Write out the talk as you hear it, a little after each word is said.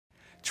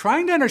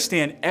Trying to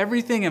understand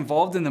everything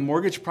involved in the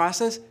mortgage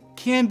process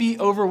can be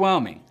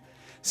overwhelming.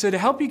 So to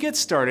help you get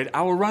started,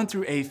 I will run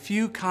through a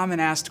few common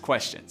asked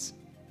questions.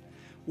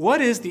 What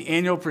is the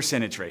annual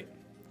percentage rate?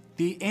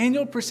 The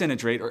annual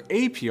percentage rate, or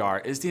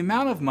APR, is the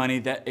amount of money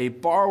that a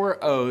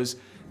borrower owes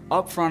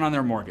upfront on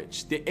their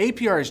mortgage. The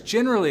APR is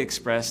generally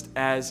expressed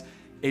as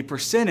a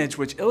percentage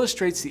which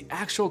illustrates the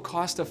actual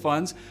cost of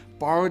funds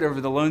borrowed over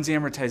the loan's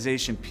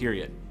amortization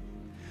period.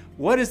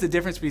 What is the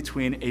difference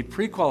between a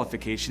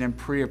pre-qualification and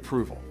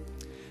pre-approval?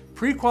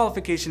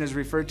 Pre-qualification is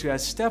referred to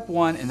as step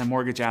one in the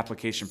mortgage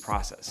application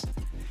process.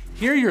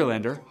 Here your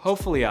lender,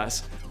 hopefully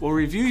us, will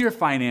review your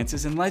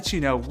finances and let you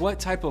know what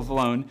type of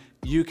loan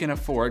you can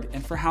afford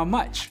and for how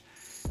much.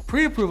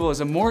 Pre-approval is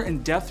a more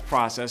in-depth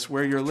process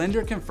where your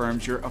lender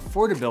confirms your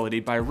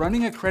affordability by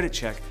running a credit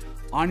check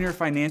on your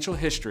financial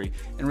history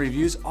and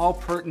reviews all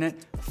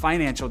pertinent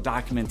financial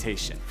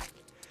documentation.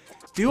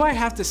 Do I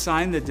have to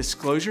sign the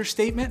disclosure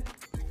statement?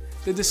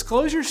 The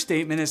disclosure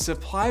statement is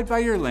supplied by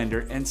your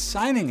lender, and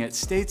signing it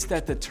states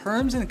that the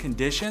terms and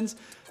conditions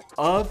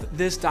of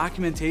this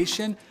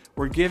documentation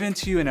were given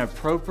to you in an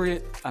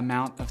appropriate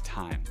amount of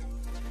time.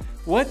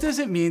 What does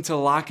it mean to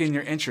lock in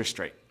your interest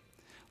rate?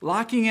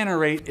 Locking in a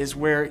rate is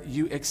where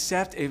you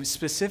accept a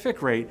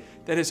specific rate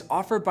that is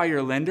offered by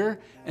your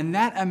lender, and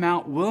that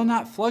amount will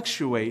not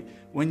fluctuate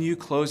when you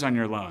close on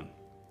your loan.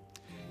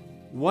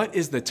 What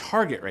is the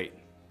target rate?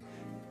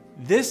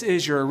 This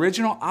is your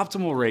original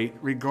optimal rate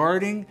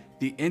regarding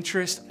the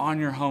interest on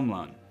your home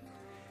loan.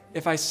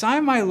 If I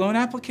sign my loan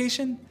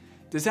application,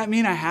 does that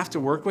mean I have to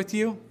work with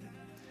you?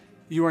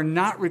 You are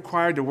not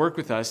required to work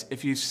with us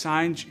if you've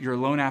signed your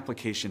loan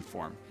application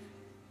form.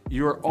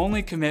 Your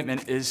only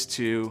commitment is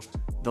to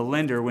the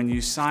lender when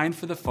you sign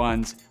for the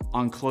funds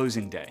on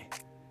closing day.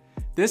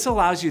 This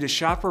allows you to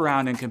shop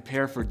around and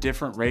compare for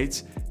different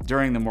rates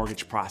during the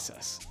mortgage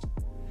process.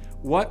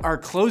 What are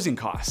closing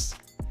costs?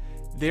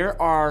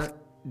 There are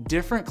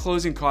different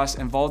closing costs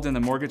involved in the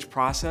mortgage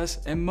process,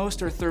 and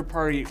most are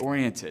third-party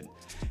oriented.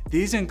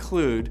 These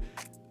include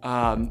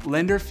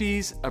lender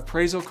fees,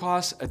 appraisal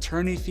costs,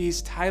 attorney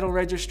fees, title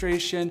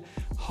registration,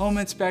 home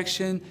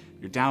inspection,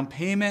 your down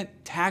payment,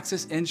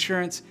 taxes,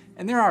 insurance,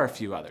 and there are a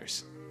few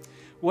others.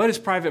 What is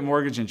private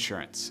mortgage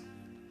insurance?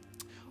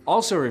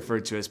 Also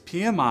referred to as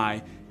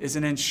PMI, is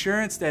an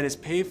insurance that is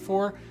paid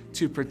for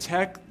to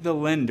protect the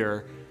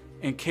lender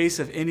in case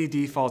of any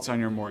defaults on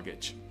your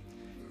mortgage.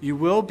 You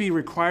will be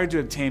required to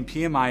obtain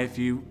PMI if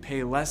you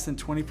pay less than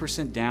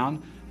 20%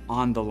 down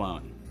on the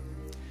loan.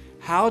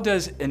 How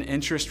does an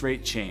interest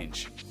rate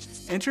change?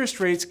 Interest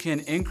rates can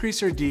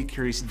increase or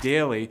decrease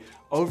daily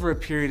over a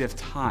period of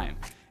time.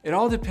 It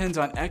all depends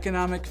on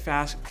economic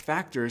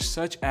factors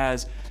such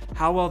as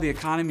how well the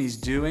economy is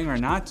doing or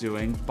not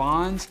doing,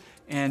 bonds,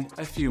 and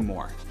a few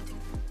more.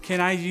 Can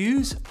I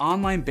use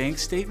online bank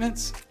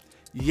statements?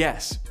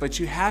 Yes, but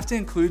you have to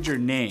include your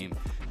name,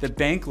 the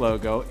bank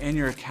logo, and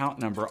your account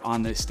number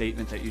on the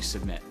statement that you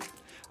submit.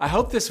 I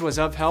hope this was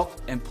of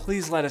help, and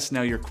please let us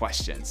know your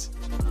questions.